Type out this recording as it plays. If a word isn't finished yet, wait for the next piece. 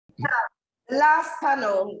The last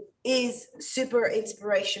panel is super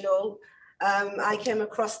inspirational. I came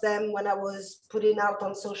across them when I was putting out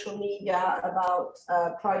on social media about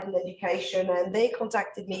Pride in Education, and they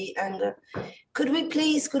contacted me and could we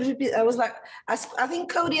please, I was like, I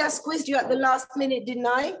think Cody, I squeezed you at the last minute, didn't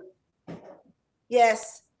I?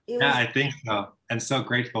 Yes. Yeah, I think so. And so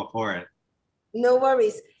grateful for it. No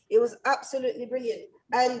worries. It was absolutely brilliant.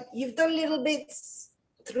 And you've done little bits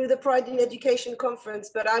through the Pride in Education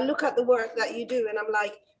conference, but I look at the work that you do and I'm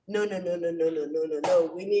like, no.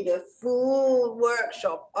 We need a full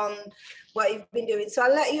workshop on what you've been doing. So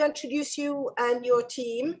I'll let you introduce you and your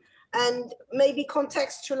team and maybe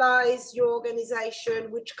contextualize your organization,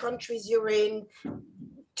 which countries you're in,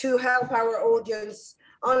 to help our audience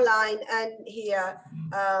online and here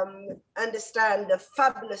understand the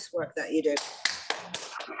fabulous work that you do.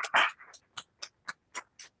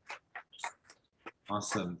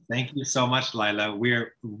 Awesome. Thank you so much, Lila.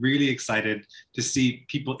 We're really excited to see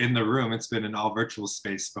people in the room. It's been an all virtual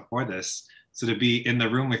space before this. So to be in the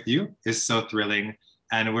room with you is so thrilling.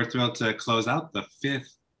 And we're thrilled to close out the 5th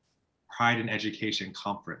Pride in Education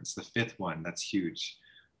Conference, the 5th one. That's huge.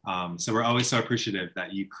 So we're always so appreciative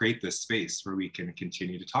that you create this space where we can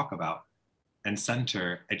continue to talk about and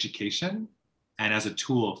center education and as a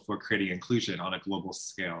tool for creating inclusion on a global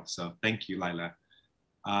scale. So thank you, Lila.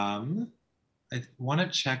 I want to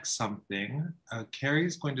check something. Carrie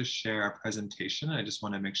is going to share our presentation. I just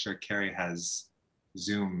want to make sure Carrie has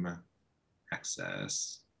Zoom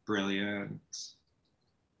access. Brilliant.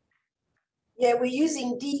 Yeah, we're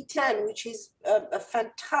using D10, which is a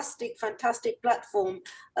fantastic platform.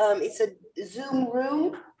 It's a Zoom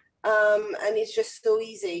room, and it's just so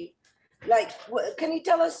easy. Like, can you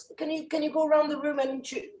tell us, can you go around the room and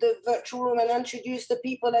the virtual room and introduce the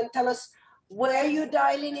people and tell us where you're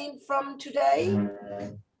dialing in from today?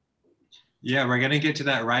 Yeah, we're going to get to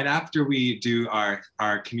that right after we do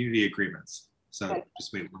our community agreements. So okay.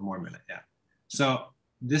 Just wait one more minute. Yeah. So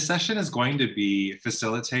this session is going to be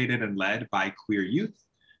facilitated and led by queer youth.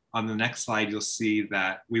 On the next slide, you'll see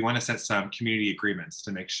that we want to set some community agreements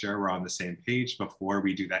to make sure we're on the same page before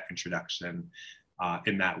we do that introduction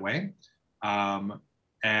in that way.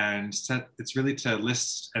 And it's really to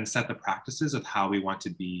list and set the practices of how we want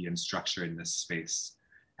to be and structure in this space.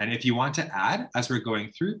 And if you want to add as we're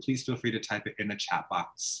going through, please feel free to type it in the chat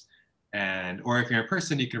box. Or if you're in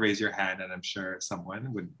person, you can raise your hand and I'm sure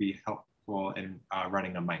someone would be helpful in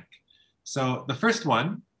running a mic. So the first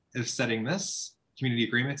one is setting this. Community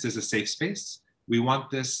agreements is a safe space. We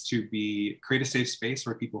want this to create a safe space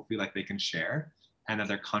where people feel like they can share and that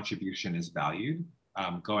their contribution is valued.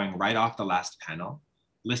 Going right off the last panel,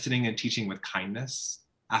 listening and teaching with kindness,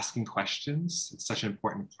 asking questions. It's such an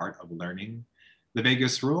important part of learning. The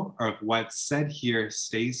Vegas rule of what's said here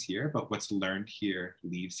stays here, but what's learned here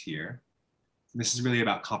leaves here. And this is really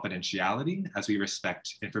about confidentiality as we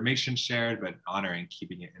respect information shared, but honoring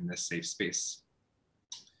keeping it in this safe space.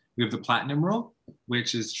 We have the platinum rule,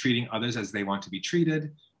 which is treating others as they want to be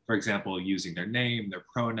treated. For example, using their name, their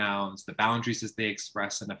pronouns, the boundaries as they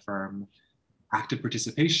express and affirm. Active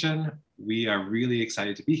participation. We are really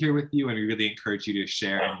excited to be here with you and we really encourage you to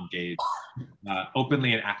share and engage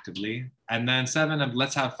openly and actively. And then 7,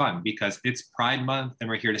 let's have fun because it's Pride Month and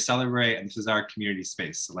we're here to celebrate and this is our community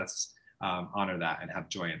space. So let's honor that and have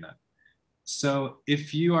joy in that. So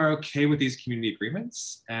if you are okay with these community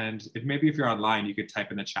agreements and if you're online, you could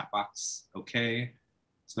type in the chat box, okay,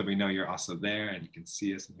 so that we know you're also there and you can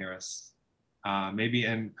see us and hear us. Maybe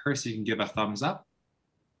in person, you can give a thumbs up.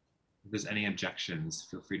 If there's any objections,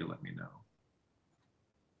 feel free to let me know.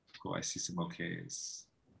 Cool, I see some okays.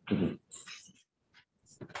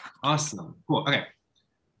 Awesome, cool, okay.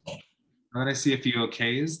 Now that I see a few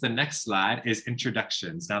okays, the next slide is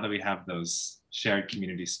introductions, now that we have those shared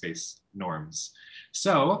community space norms.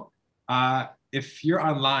 So if you're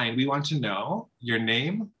online, we want to know your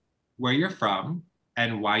name, where you're from,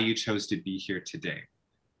 and why you chose to be here today.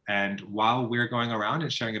 And while we're going around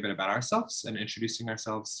and sharing a bit about ourselves and introducing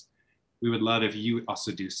ourselves, we would love if you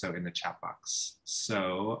also do so in the chat box.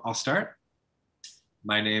 So I'll start.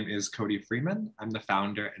 My name is Cody Freeman. I'm the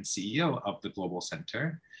founder and CEO of the Global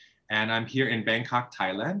Center. And I'm here in Bangkok,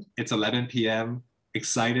 Thailand. It's 11 p.m.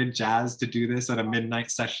 Excited, jazzed to do this at a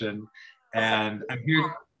midnight session. And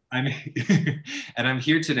I'm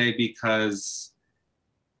here today because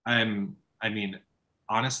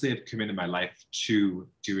honestly, I've committed my life to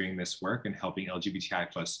doing this work and helping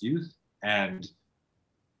LGBTI+ youth. And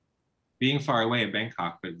being far away in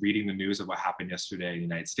Bangkok, but reading the news of what happened yesterday in the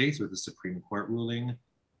United States with the Supreme Court ruling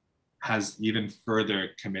has even further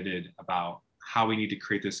committed about how we need to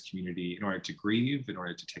create this community in order to grieve, in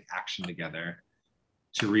order to take action together.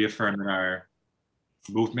 to reaffirm that our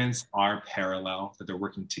movements are parallel, that they're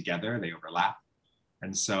working together, they overlap.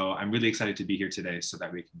 And so I'm really excited to be here today so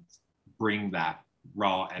that we can bring that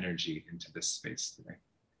raw energy into this space today.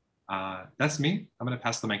 That's me. I'm going to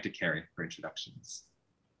pass the mic to Carrie for introductions.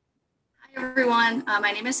 Hi, everyone.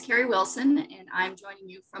 My name is Carrie Wilson, and I'm joining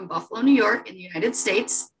you from Buffalo, New York in the United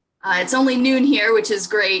States. It's only noon here, which is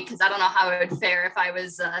great because I don't know how it would fare if I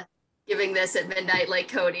was giving this at midnight like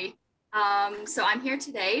Cody. So I'm here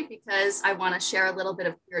today because I want to share a little bit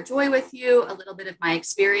of queer joy with you, a little bit of my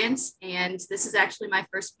experience, and this is actually my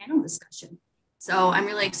first panel discussion. So I'm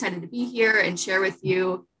really excited to be here and share with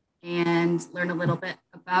you and learn a little bit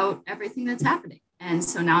about everything that's happening. And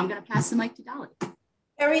so now I'm going to pass the mic to Dolly.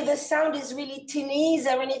 Harry, the sound is really tinny. Is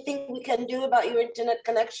there anything we can do about your internet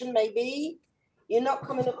connection, maybe? You're not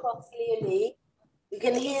coming across clearly. We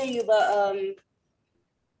can hear you, but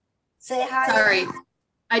say hi. Sorry,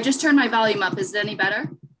 I just turned my volume up. Is it any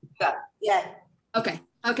better? Yeah.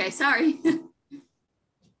 Okay, sorry.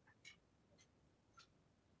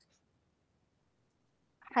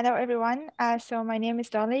 Hello, everyone. So my name is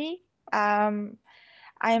Dolly.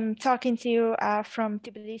 I'm talking to you from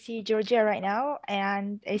Tbilisi, Georgia right now,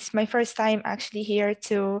 and it's my first time actually here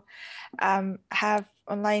to have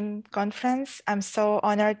online conference. I'm so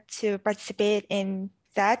honored to participate in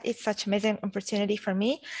that. It's such an amazing opportunity for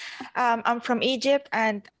me. I'm from Egypt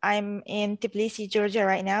and I'm in Tbilisi, Georgia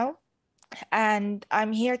right now. And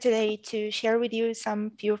I'm here today to share with you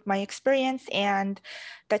some few of my experience and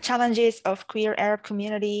the challenges of queer Arab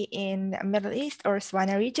community in the Middle East or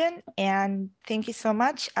Swana region. And thank you so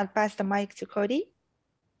much. I'll pass the mic to Cody.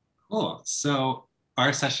 Cool. So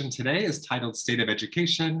our session today is titled State of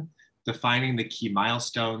Education, Defining the Key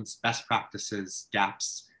Milestones, Best Practices,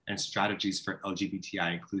 Gaps, and Strategies for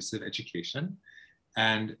LGBTI-inclusive Education.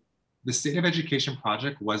 And the State of Education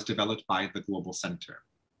project was developed by the Global Center,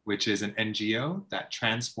 which is an NGO that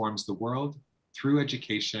transforms the world through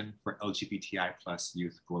education for LGBTI plus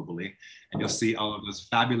youth globally. And you'll see all of those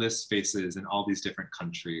fabulous faces in all these different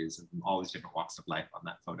countries and from all these different walks of life on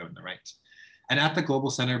that photo on the right. And at the Global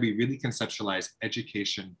Center, we really conceptualize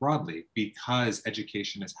education broadly because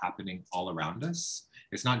education is happening all around us.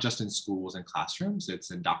 It's not just in schools and classrooms,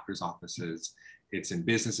 it's in doctors' offices, it's in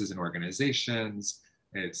businesses and organizations,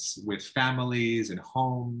 it's with families and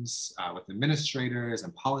homes, with administrators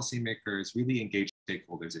and policymakers, really engaged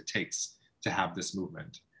stakeholders it takes to have this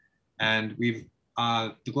movement. And we've,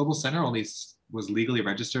 the Global Center only was legally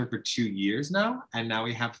registered for 2 years now, and now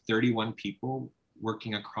we have 31 people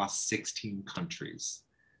working across 16 countries.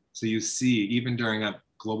 So you see, even during a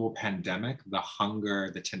global pandemic, the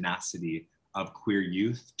hunger, the tenacity of queer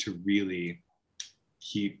youth to really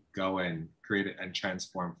keep going, create it and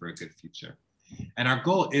transform for a good future. And our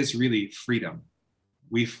goal is really freedom.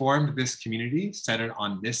 We formed this community centered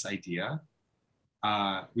on this idea.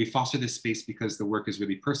 We foster this space because the work is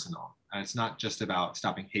really personal. And it's not just about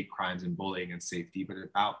stopping hate crimes and bullying and safety, but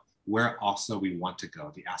about where also we want to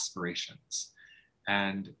go, the aspirations.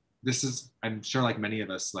 And this is, I'm sure like many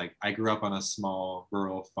of us, like I grew up on a small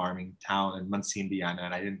rural farming town in Muncie, Indiana,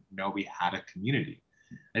 and I didn't know we had a community.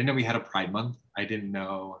 I didn't know we had a Pride Month. I didn't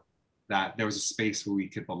know that there was a space where we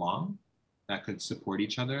could belong, that could support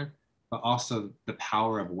each other, but also the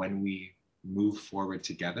power of when we move forward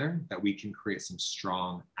together, that we can create some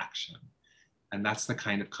strong action. And that's the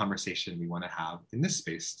kind of conversation we want to have in this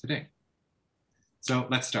space today. So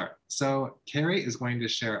let's start. So Carrie is going to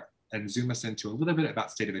share and zoom us into a little bit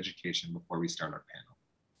about state of education before we start our panel.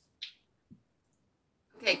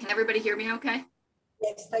 Okay, can everybody hear me okay?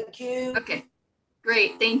 Yes, thank you. Okay,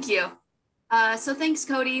 great, thank you. So thanks,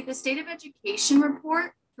 Cody. The State of Education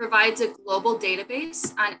report provides a global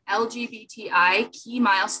database on LGBTI key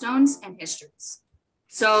milestones and histories.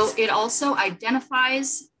 So it also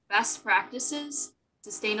identifies best practices,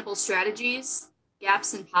 sustainable strategies,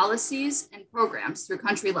 gaps in policies, and programs through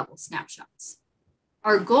country level snapshots.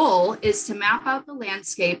 Our goal is to map out the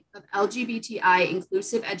landscape of LGBTI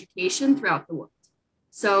inclusive education throughout the world.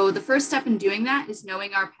 So the first step in doing that is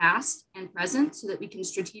knowing our past and present so that we can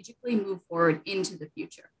strategically move forward into the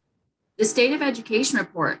future. The State of Education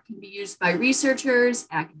report can be used by researchers,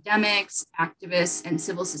 academics, activists, and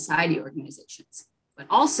civil society organizations, but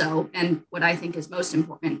also, and what I think is most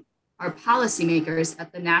important, are policymakers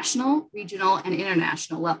at the national, regional, and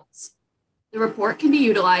international levels. The report can be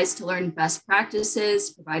utilized to learn best practices,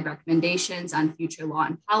 provide recommendations on future law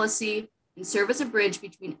and policy, and serve as a bridge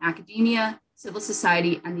between academia, civil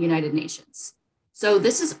society, and the United Nations. So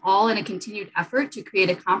this is all in a continued effort to create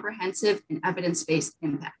a comprehensive and evidence-based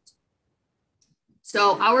impact.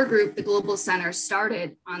 So our group, the Global Center,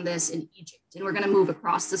 started on this in Egypt, and we're going to move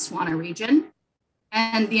across the Swana region.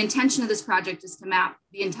 And the intention of this project is to map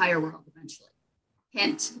the entire world eventually.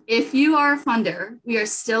 Hint, if you are a funder, we are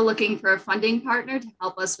still looking for a funding partner to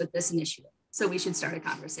help us with this initiative. So we should start a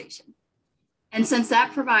conversation. And since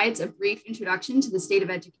that provides a brief introduction to the State of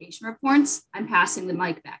Education reports, I'm passing the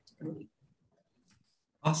mic back to Cody.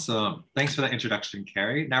 Awesome. Thanks for that introduction,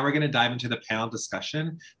 Carrie. Now we're going to dive into the panel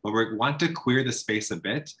discussion, but we want to queer the space a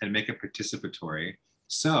bit and make it participatory.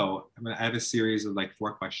 So I have a series of like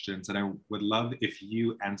 4 questions, and I would love if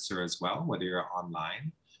you answer as well, whether you're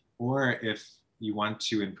online or if you want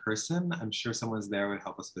to in person. I'm sure someone's there would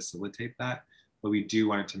help us facilitate that, but we do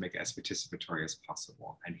want it to make it as participatory as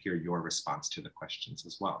possible and hear your response to the questions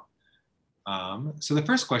as well. So the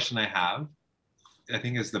first question I have, I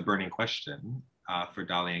think is the burning question for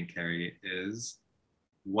Dolly and Carrie is,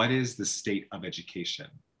 what is the state of education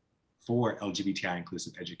for LGBTI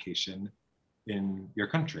inclusive education in your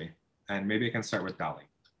country? And maybe I can start with Dolly.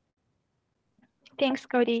 Thanks,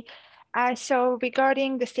 Cody. So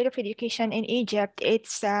regarding the state of education in Egypt,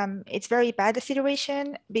 it's very bad, the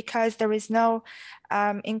situation, because there is no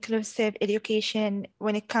inclusive education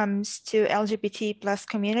when it comes to LGBT plus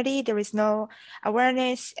community. There is no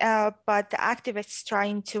awareness, but the activists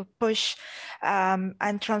trying to push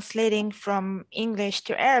and translating from English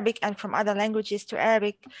to Arabic and from other languages to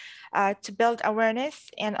Arabic to build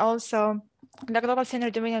awareness. And also the Global Center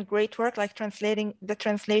doing a great work, like the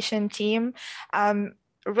translation team,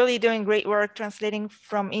 really doing great work translating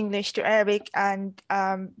from English to Arabic, and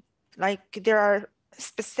like there are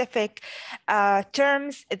specific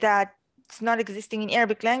terms that's not existing in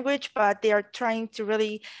Arabic language, but they are trying to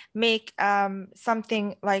really make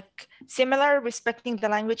something like similar, respecting the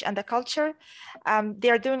language and the culture.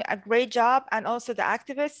 They are doing a great job, and also the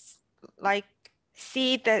activists like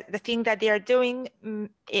see the thing that they are doing.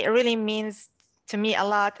 It really means to me a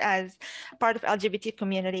lot as part of LGBT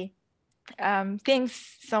community.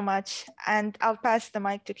 Thanks so much, and I'll pass the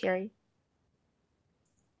mic to Carrie.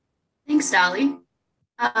 Thanks, Dolly.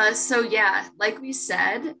 So yeah, like we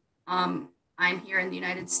said, I'm here in the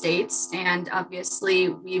United States, and obviously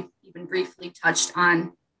we've even briefly touched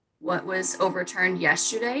on what was overturned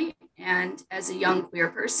yesterday. And as a young queer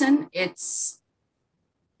person, it's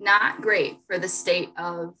not great for the state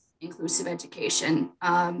of inclusive education.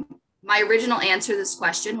 My original answer to this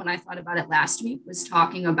question, when I thought about it last week, was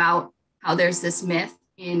talking about how there's this myth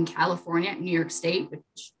in California, New York State,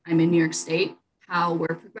 which I'm in New York State, how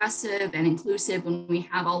we're progressive and inclusive when we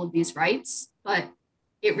have all of these rights. But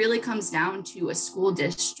it really comes down to a school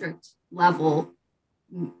district level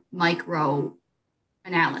micro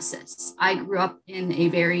analysis. I grew up in a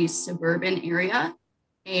very suburban area,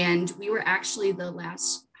 and we were actually the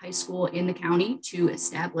last high school in the county to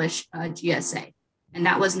establish a GSA. And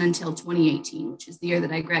that wasn't until 2018, which is the year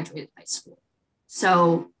that I graduated high school.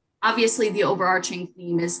 So obviously, the overarching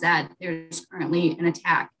theme is that there's currently an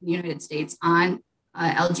attack in the United States on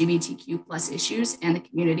LGBTQ plus issues and the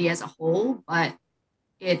community as a whole, but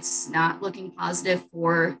it's not looking positive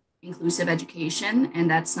for inclusive education. And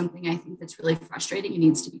that's something I think that's really frustrating and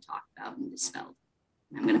needs to be talked about and dispelled.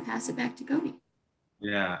 And I'm going to pass it back to Cody.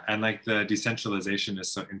 Yeah, and like the decentralization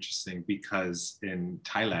is so interesting because in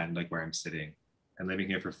Thailand, like where I'm sitting and living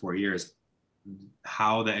here for 4 years,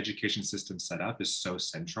 how the education system set up is so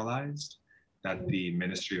centralized that the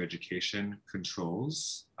Ministry of Education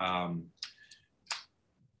controls.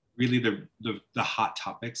 Really the hot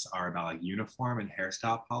topics are about like uniform and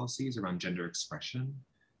hairstyle policies around gender expression,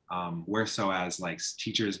 where so as like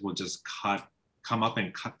teachers will just come up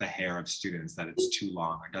and cut the hair of students that it's too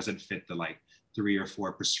long or doesn't fit the like 3 or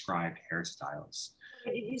 4 prescribed hairstyles.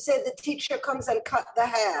 You said the teacher comes and cut the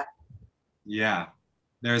hair. Yeah.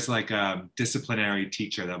 There's like a disciplinary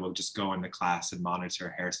teacher that will just go into class and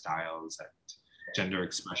monitor hairstyles and gender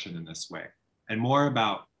expression in this way. And more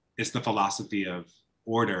about, it's the philosophy of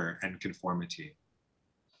order and conformity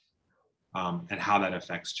and how that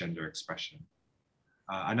affects gender expression.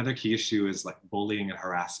 Another key issue is like bullying and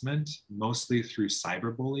harassment, mostly through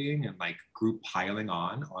cyberbullying and like group piling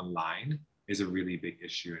on online is a really big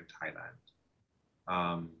issue in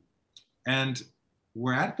Thailand. And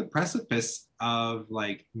we're at the precipice of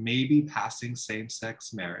like maybe passing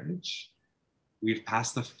same-sex marriage. We've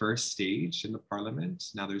passed the first stage in the parliament.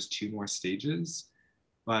 Now there's 2 more stages,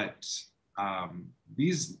 but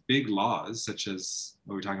these big laws, such as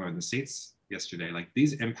what we were talking about in the States yesterday, like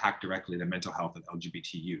these impact directly the mental health of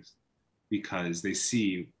LGBT youth because they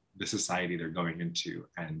see the society they're going into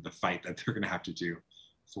and the fight that they're gonna have to do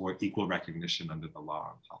for equal recognition under the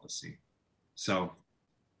law and policy. So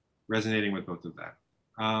resonating with both of that.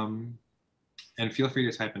 And feel free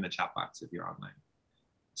to type in the chat box if you're online.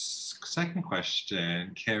 Second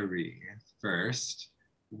question, Carrie, first.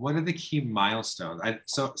 What are the key milestones?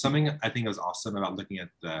 So something I think was awesome about looking at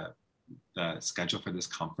the schedule for this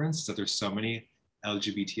conference is that there's so many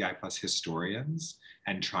LGBTI plus historians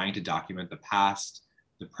and trying to document the past,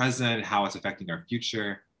 the present, how it's affecting our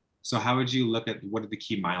future. So how would you look at what are the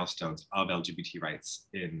key milestones of LGBT rights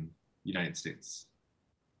in the United States?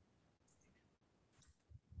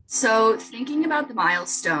 So thinking about the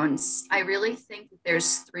milestones, I really think that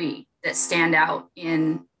there's three that stand out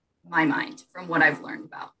in my mind from what I've learned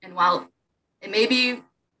about. And while it may be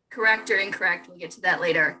correct or incorrect, we'll get to that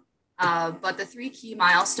later. But the three key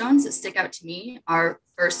milestones that stick out to me are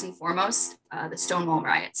first and foremost, the Stonewall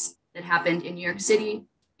riots that happened in New York City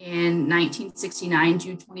in 1969,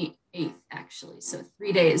 June 28th, actually. So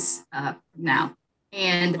 3 days from now.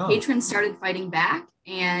 And the patrons started fighting back,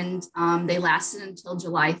 and they lasted until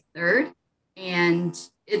July 3rd. And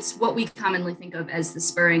it's what we commonly think of as the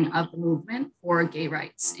spurring of the movement for gay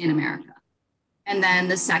rights in America. And then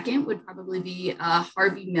the second would probably be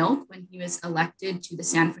Harvey Milk when he was elected to the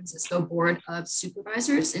San Francisco Board of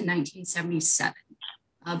Supervisors in 1977,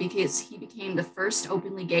 because he became the first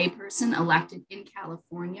openly gay person elected in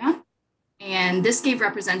California. And this gave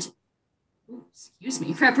representation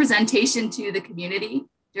to the community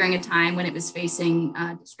during a time when it was facing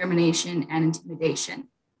discrimination and intimidation.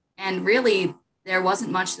 And really, there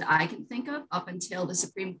wasn't much that I can think of up until the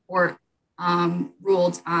Supreme Court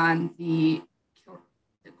ruled on the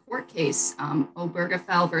court case,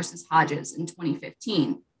 Obergefell versus Hodges in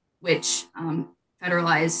 2015, which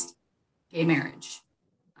federalized gay marriage,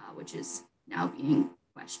 which is now being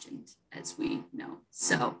questioned, as we know.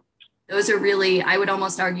 So those are really, I would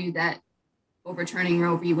almost argue that overturning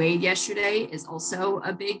Roe v. Wade yesterday is also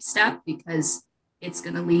a big step because it's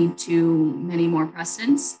going to lead to many more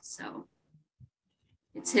precedents. So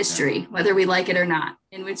it's history, whether we like it or not,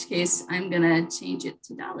 in which case I'm going to change it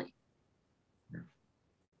to Dolly.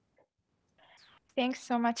 Thanks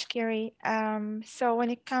so much, Carrie. So when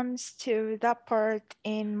it comes to that part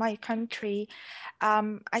in my country,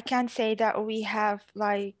 I can say that we have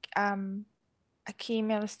like a key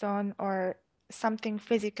milestone or something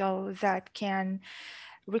physical that can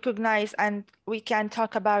recognize and we can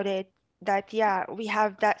talk about it, that yeah, we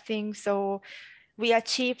have that thing. So we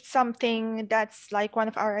achieved something that's like one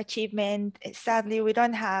of our achievements. Sadly, we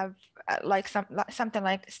don't have like something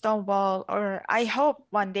like Stonewall, or I hope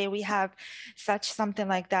one day we have such something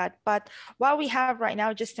like that. But what we have right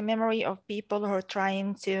now, just a memory of people who are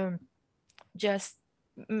trying to just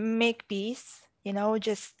make peace, you know,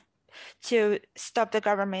 just to stop the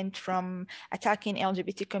government from attacking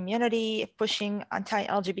LGBT community, pushing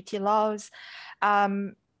anti-LGBT laws.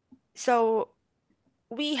 So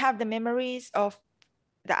we have the memories of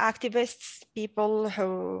the activists, people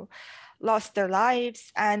who lost their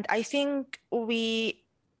lives. And I think we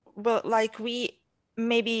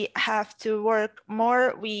maybe have to work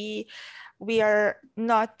more. We are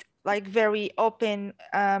not like very open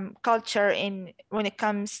culture when it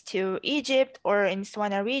comes to Egypt or in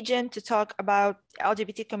Swana region to talk about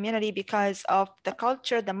LGBT community because of the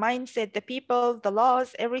culture, the mindset, the people, the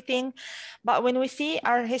laws, everything. But when we see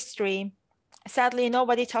our history, sadly,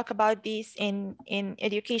 nobody talk about this in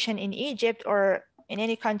education in Egypt or in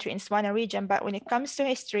any country in Swana region. But when it comes to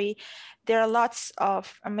history, there are lots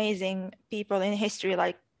of amazing people in history.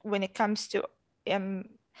 Like when it comes to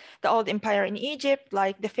the old empire in Egypt,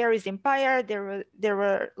 like the Pharaoh's empire, there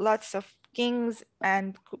were lots of kings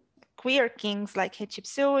and queer kings like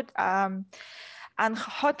Hatshepsut and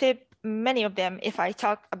Hotep, many of them. If I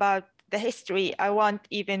talk about the history, I won't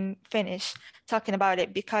even finish talking about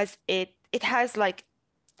it because it has like,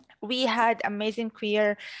 we had amazing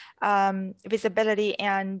queer visibility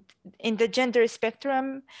and in the gender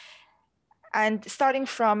spectrum, and starting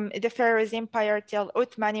from the Pharaoh's empire till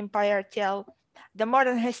Ottoman empire till the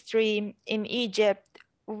modern history in Egypt,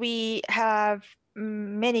 we have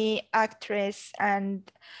many actresses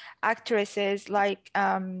like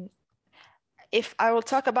if I will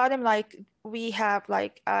talk about him, like we have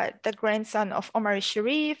like the grandson of Omar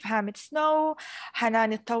Sharif, Hamid Snow,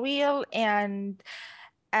 Hanan Tawil, and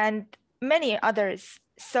many others.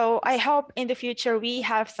 So I hope in the future we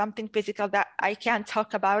have something physical that I can't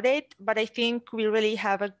talk about it, but I think we really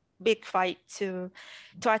have a big fight to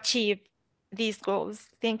achieve these goals.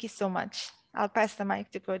 Thank you so much. I'll pass the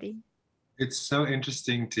mic to Cody. It's so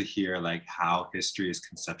interesting to hear like how history is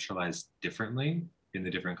conceptualized differently in the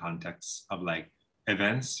different contexts of like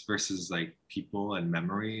events versus like people and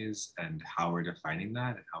memories, and how we're defining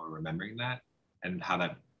that and how we're remembering that and how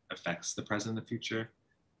that affects the present and the future.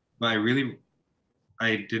 But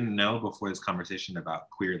I didn't know before this conversation about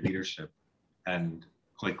queer leadership and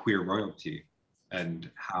like queer royalty and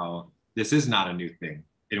how this is not a new thing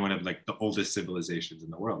in one of like the oldest civilizations in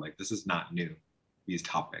the world. Like this is not new, these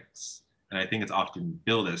topics. And I think it's often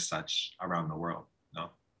billed as such around the world,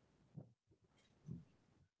 no?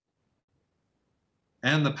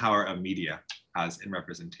 And the power of media as in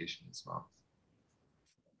representation as well.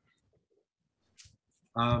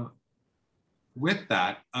 With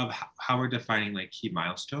that, of how we're defining like key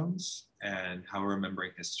milestones and how we're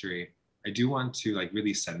remembering history, I do want to like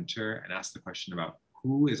really center and ask the question about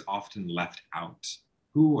who is often left out,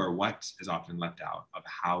 who or what is often left out of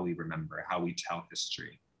how we remember, how we tell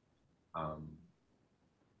history.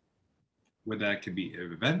 Whether that could be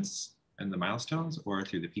events and the milestones or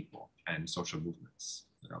through the people and social movements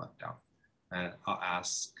that are left out. And I'll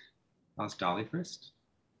ask Dolly first.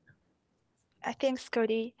 Thanks,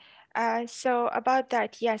 Cody. So about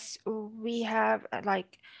that, yes, we have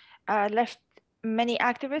left many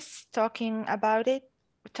activists talking about it.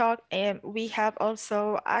 We have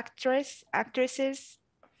also actresses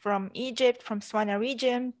from Egypt, from Swana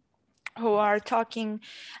region, who are talking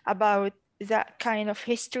about that kind of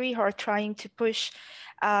history, who are trying to push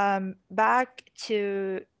back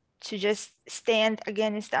to just stand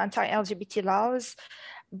against the anti-LGBT laws.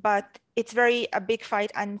 But it's a big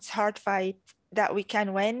fight, and it's a hard fight that we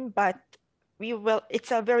can win, but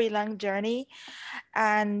it's a very long journey.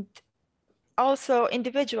 And also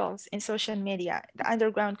individuals in social media, the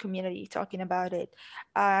underground community talking about it,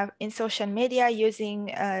 in social media,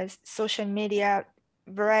 using social media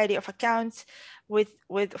variety of accounts with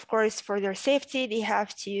of course, for their safety, they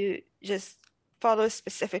have to just follow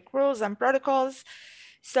specific rules and protocols.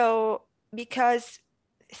 So because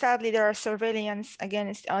sadly there are surveillance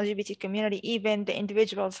against the LGBT community, even the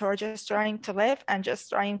individuals who are just trying to live and just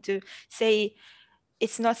trying to say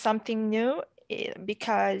it's not something new,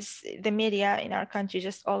 because the media in our country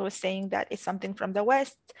just always saying that it's something from the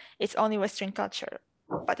West, it's only Western culture,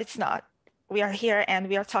 but it's not. We are here and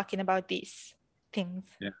we are talking about these things.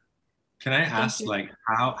 Yeah. Can I ask, like,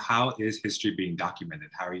 how is history being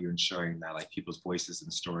documented? How are you ensuring that like people's voices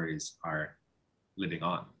and stories are living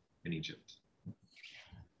on in Egypt?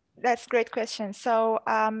 That's a great question. So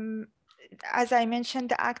as I mentioned,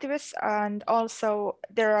 the activists, and also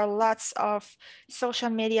there are lots of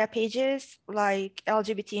social media pages like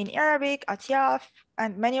LGBT in Arabic, Atyaf,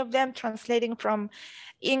 and many of them translating from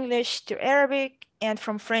English to Arabic and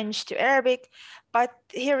from French to Arabic. But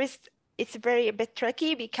it's a bit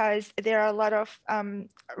tricky because there are a lot of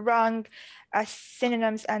wrong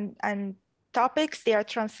synonyms and topics. They are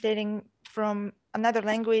translating from another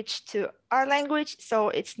language to our language, so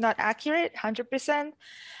it's not accurate 100%.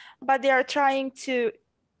 But they are trying to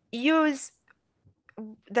use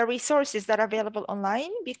the resources that are available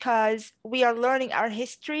online, because we are learning our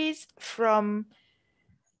histories from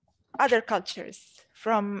other cultures,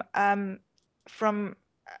 from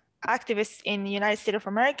activists in the United States of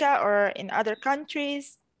America or in other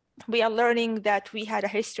countries. We are learning that we had a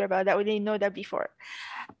history about that. We didn't know that before.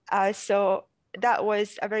 So that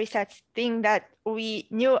was a very sad thing, that we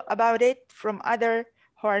knew about it from other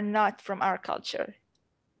who are not from our culture.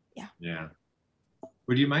 Yeah.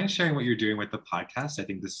 Would you mind sharing what you're doing with the podcast? I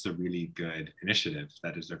think this is a really good initiative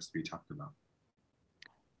that deserves to be talked about.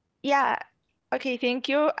 Yeah. Okay. Thank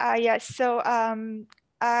you. Yes. So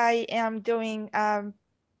I am doing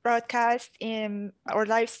broadcast or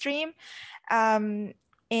live stream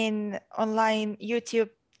in online YouTube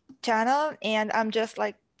channel, and I'm just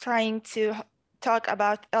like trying to talk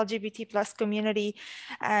about LGBT plus community,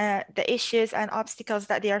 the issues and obstacles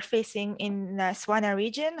that they are facing in Swana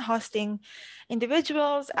region, hosting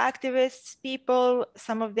individuals, activists, people.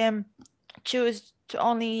 Some of them choose to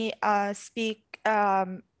only speak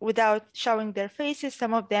without showing their faces.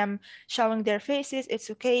 Some of them showing their faces. It's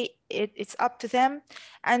okay. It's up to them.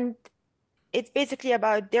 And it's basically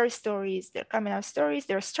about their stories, their coming out stories,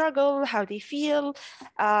 their struggle, how they feel,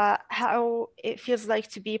 how it feels like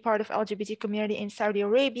to be part of LGBT community in Saudi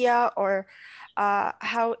Arabia, or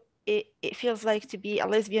how it feels like to be a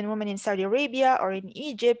lesbian woman in Saudi Arabia or in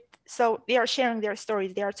Egypt. So they are sharing their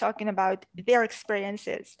stories. They are talking about their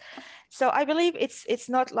experiences. So I believe it's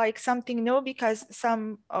not like something new, because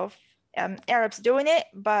some of Arabs doing it,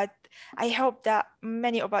 but I hope that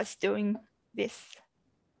many of us doing this.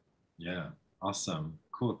 Yeah, awesome.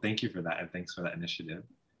 Cool. Thank you for that. And thanks for that initiative.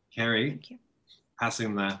 Carrie,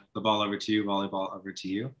 passing the ball over to you, volleyball over to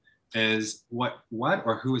you, is what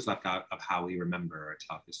or who is left out of how we remember or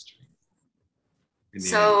tell history?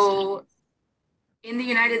 In the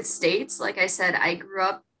United States, like I said, I grew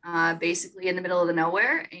up basically in the middle of the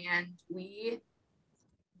nowhere, and we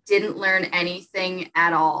didn't learn anything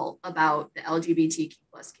at all about the LGBTQ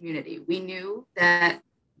plus community. We knew that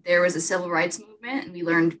there was a civil rights movement, and we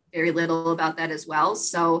learned very little about that as well.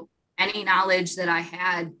 So any knowledge that I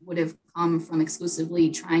had would have come from exclusively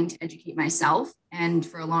trying to educate myself. And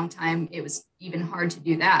for a long time, it was even hard to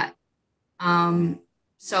do that.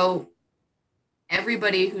 So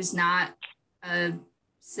everybody who's not a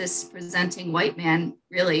cis presenting white man,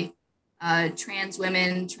 really, trans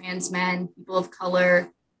women, trans men, people of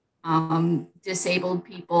color, disabled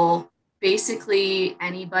people, basically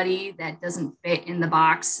anybody that doesn't fit in the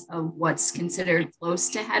box of what's considered close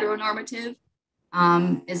to heteronormative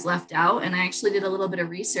is left out. And I actually did a little bit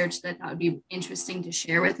of research that would be interesting to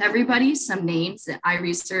share with everybody, some names that I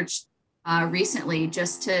researched recently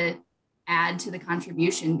just to add to the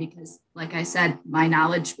contribution, because like I said, my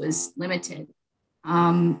knowledge was limited.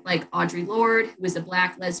 Like Audre Lorde, who was a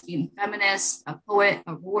Black lesbian feminist, a poet,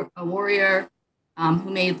 a warrior,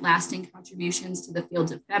 who made lasting contributions to the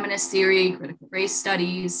fields of feminist theory, critical race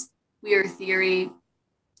studies, queer theory.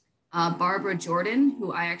 Barbara Jordan,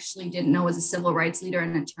 who I actually didn't know was a civil rights leader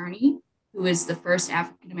and attorney, who was the first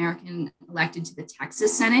African-American elected to the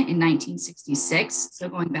Texas Senate in 1966, so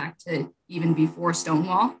going back to even before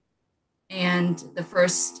Stonewall, and the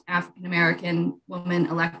first African-American woman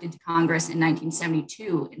elected to Congress in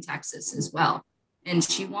 1972 in Texas as well. And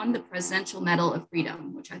she won the Presidential Medal of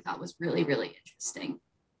Freedom, which I thought was really, really interesting.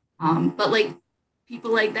 But like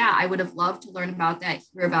people like that, I would have loved to learn about that,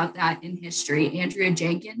 hear about that in history. Andrea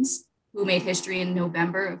Jenkins, who made history in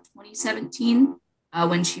November of 2017,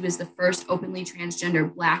 when she was the first openly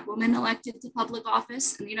transgender Black woman elected to public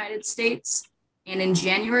office in the United States. And in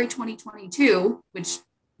January 2022, which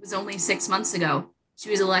was only 6 months ago, she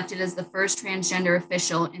was elected as the first transgender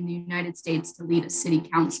official in the United States to lead a city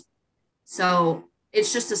council. So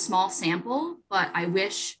it's just a small sample, but I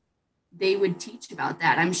wish they would teach about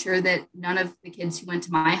that. I'm sure that none of the kids who went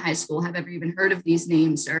to my high school have ever even heard of these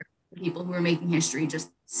names or the people who were making history just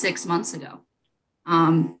 6 months ago.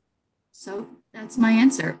 So that's my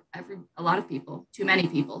answer. A lot of people, too many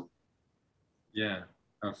people. Yeah,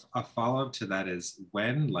 a follow-up to that is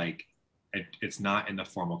when like it's not in the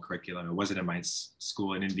formal curriculum. It wasn't in my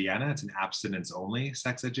school in Indiana. It's an abstinence only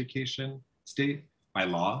sex education state by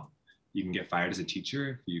law. You can get fired as a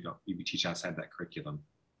teacher if you teach outside that curriculum.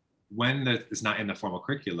 When it's not in the formal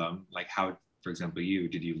curriculum, like how, for example,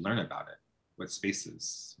 did you learn about it? What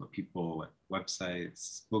spaces, what people, what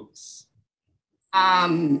websites, books?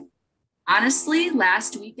 Honestly,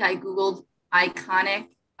 last week I Googled iconic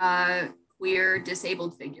queer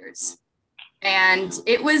disabled figures. And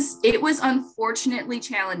it was unfortunately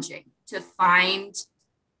challenging to find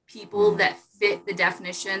people that fit the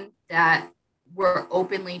definition, that were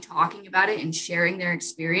openly talking about it and sharing their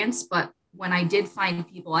experience. But when I did find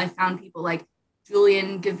people, I found people like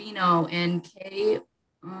Julian Gavino and Kay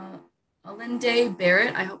Alinde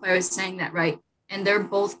Barrett. I hope I was saying that right. And they're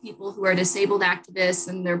both people who are disabled activists,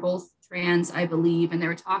 and they're both trans, I believe. And they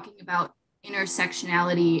were talking about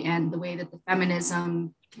intersectionality and the way that the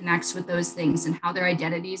feminism connects with those things and how their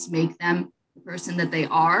identities make them the person that they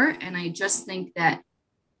are. And I just think that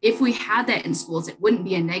if we had that in schools, it wouldn't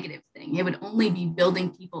be a negative thing. It would only be building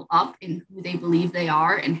people up in who they believe they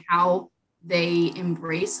are and how they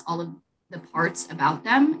embrace all of the parts about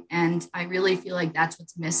them. And I really feel like that's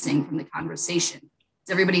what's missing from the conversation.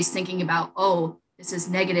 So everybody's thinking about, oh, this is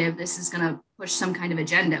negative, this is going to push some kind of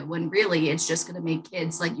agenda, when really it's just going to make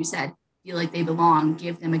kids, like you said, feel like they belong,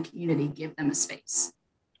 give them a community, give them a space.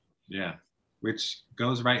 Yeah, which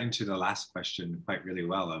goes right into the last question quite really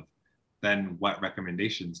well of, then what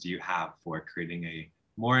recommendations do you have for creating a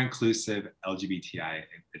more inclusive LGBTI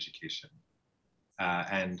education?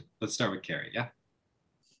 And let's start with Carrie, yeah?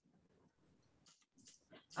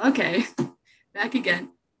 Okay, back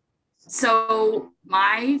again. So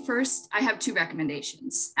I have two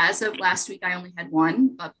recommendations. As of last week, I only had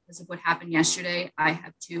one, but because of what happened yesterday, I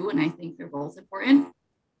have two, and I think they're both important.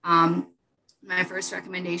 My first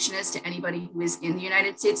recommendation is to anybody who is in the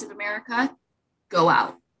United States of America, go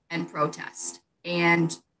out and protest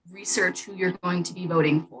and research who you're going to be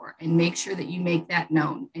voting for, and make sure that you make that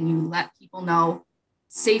known and you let people know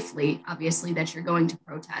safely, obviously, that you're going to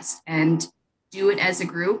protest, and do it as a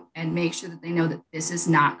group and make sure that they know that this is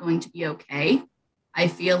not going to be okay. I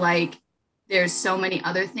feel like there's so many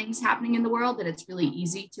other things happening in the world that it's really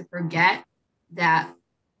easy to forget that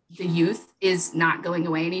the youth is not going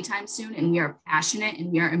away anytime soon, and we are passionate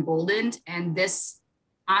and we are emboldened. And this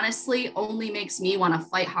honestly only makes me want to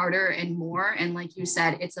fight harder and more. And like you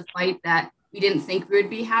said, it's a fight that we didn't think we would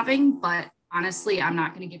be having, but honestly, I'm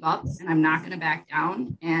not going to give up and I'm not going to back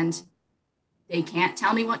down, and they can't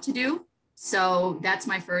tell me what to do. So that's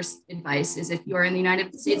my first advice, is if you are in the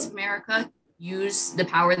United States of America, use the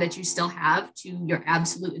power that you still have to your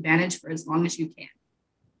absolute advantage for as long as you can.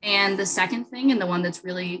 And the second thing, and the one that's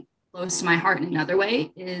really close to my heart in another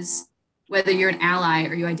way, is whether you're an ally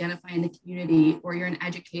or you identify in the community or you're an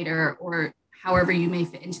educator or however you may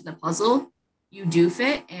fit into the puzzle, you do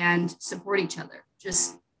fit, and support each other.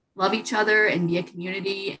 Just love each other and be a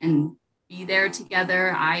community and be there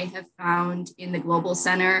together. I have found in the Global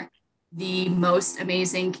Center the most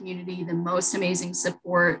amazing community, the most amazing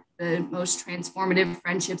support, the most transformative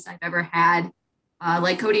friendships I've ever had.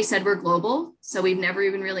 Like Cody said, we're global, so we've never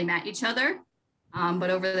even really met each other. But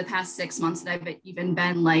over the past 6 months that I've even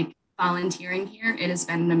been like volunteering here, it has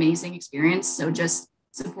been an amazing experience. So just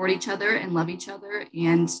support each other and love each other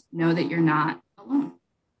and know that you're not alone.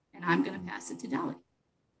 And I'm going to pass it to Dolly.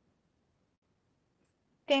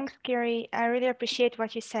 Thanks, Gary. I really appreciate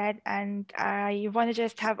what you said. And I want to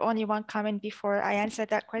just have only one comment before I answer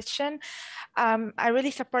that question. I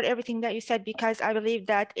really support everything that you said, because I believe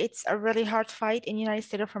that it's a really hard fight in the United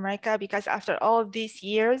States of America, because after all of these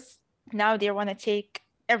years, now they want to take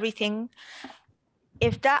everything.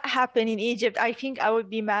 If that happened in Egypt, I think I would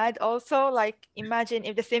be mad also. Like, imagine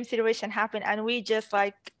if the same situation happened and we just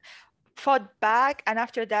like fought back, and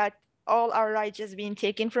after that, all our rights just being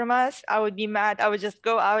taken from us. I would be mad. I would just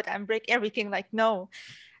go out and break everything. Like, no.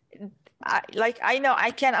 I know I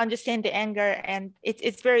can understand the anger, and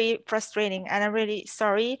it's very frustrating, and I'm really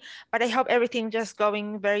sorry, but I hope everything just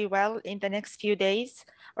going very well in the next few days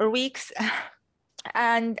or weeks.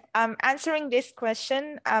 And answering this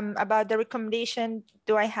question about the recommendation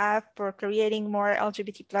do I have for creating more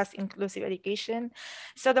LGBT plus inclusive education.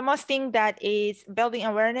 So the most thing that is building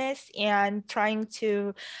awareness and trying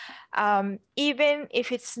to, even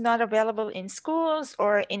if it's not available in schools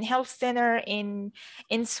or in health center in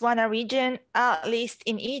Swana region, at least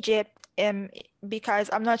in Egypt, because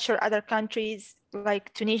I'm not sure other countries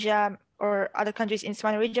like Tunisia or other countries in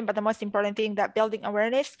Swana region, but the most important thing that building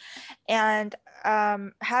awareness and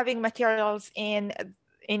having materials in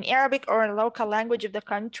Arabic or local language of the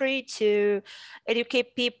country to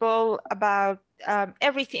educate people about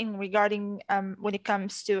everything regarding when it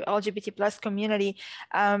comes to LGBT plus community,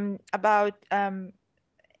 about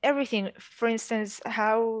everything, for instance,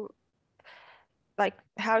 how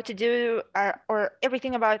to do or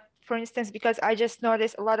everything about, for instance, because I just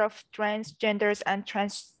noticed a lot of transgenders and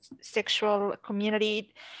transsexual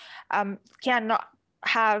community cannot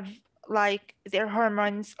have like their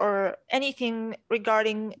hormones or anything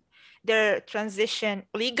regarding their transition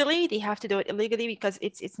legally. They have to do it illegally because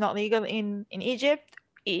it's not legal in Egypt,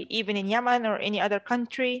 even in Yemen or any other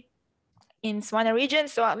country in Swana region.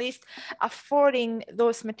 So at least affording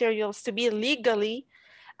those materials to be legally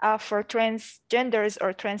for transgenders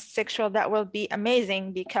or transsexual, that will be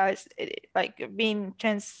amazing, because like being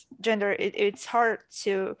transgender, it's hard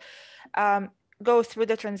to go through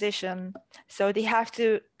the transition. So they have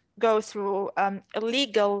to go through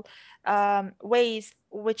illegal ways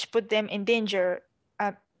which put them in danger,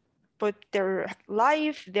 put their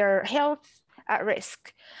life, their health at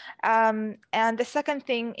risk. And the second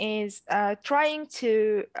thing is trying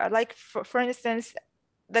to, like for instance,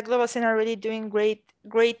 the Global Center really doing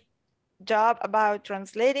great job about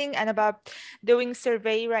translating and about doing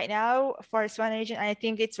survey right now for Swana region. I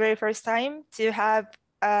think it's very first time to have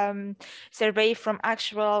survey from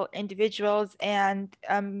actual individuals and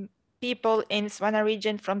people in Swana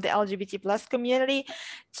region from the LGBT plus community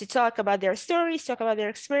to talk about their stories, talk about their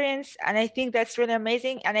experience. And I think that's really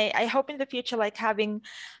amazing. And I hope in the future, like having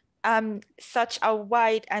such a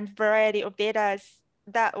wide and variety of data,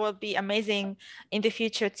 that will be amazing in the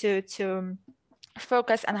future to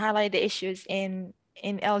focus and highlight the issues about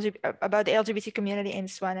the LGBT community in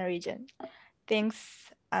Swana region. Thanks,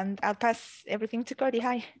 and I'll pass everything to Cody.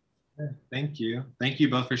 Hi. Thank you. Thank you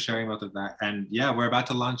both for sharing both of that. And yeah, we're about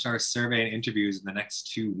to launch our survey and interviews in the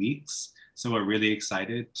next 2 weeks. So we're really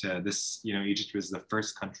excited to this, Egypt was the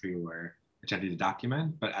first country we're attempting to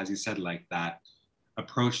document, but as you said, like that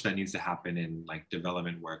approach that needs to happen in like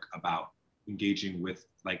development work about engaging with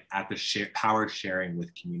like at the power sharing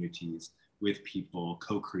with communities, with people,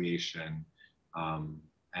 co-creation,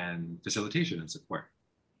 and facilitation and support,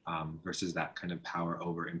 versus that kind of power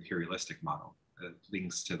over imperialistic model that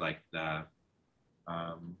links to like the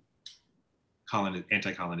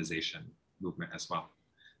anti-colonization movement as well.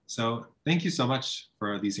 So thank you so much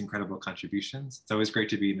for these incredible contributions. It's always great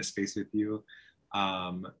to be in the space with you.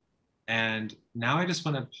 And now I just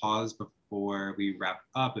want to pause before we wrap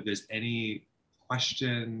up. If there's any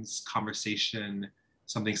questions, conversation,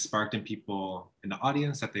 something sparked in people in the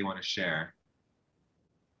audience that they want to share.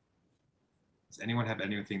 Does anyone have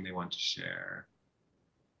anything they want to share?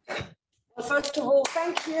 Well, first of all,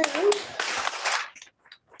 thank you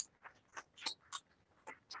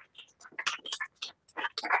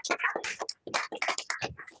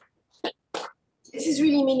This is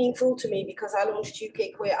really meaningful to me because I launched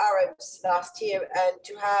UK Queer Arabs last year, and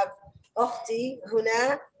to have Ukhti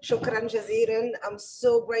Huna, shukran jaziran. I'm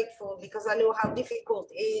so grateful because I know how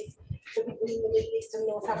difficult it is for people in the Middle East and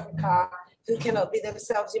North Africa who cannot be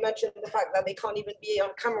themselves. You mentioned the fact that they can't even be on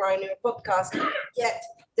camera in a podcast, yet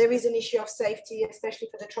there is an issue of safety, especially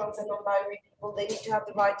for the trans and non-binary people. They need to have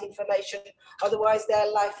the right information, otherwise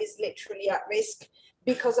their life is literally at risk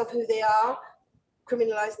because of who they are,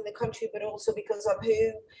 criminalized in the country, but also because of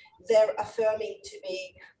who they're affirming to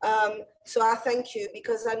be. So I thank you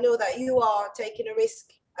because I know that you are taking a risk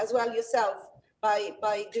as well yourself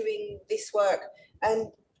by doing this work, and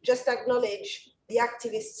just acknowledge the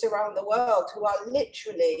activists around the world who are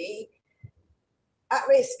literally at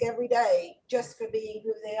risk every day just for being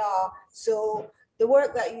who they are. So the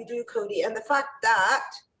work that you do, Cody, and the fact that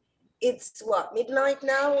it's what, midnight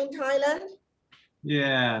now in Thailand?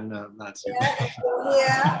 Yeah, no, not too bad.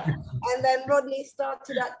 Yeah, and then Rodney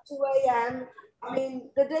started at 2 a.m. I mean,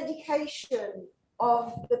 the dedication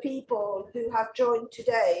of the people who have joined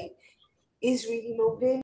today is really moving.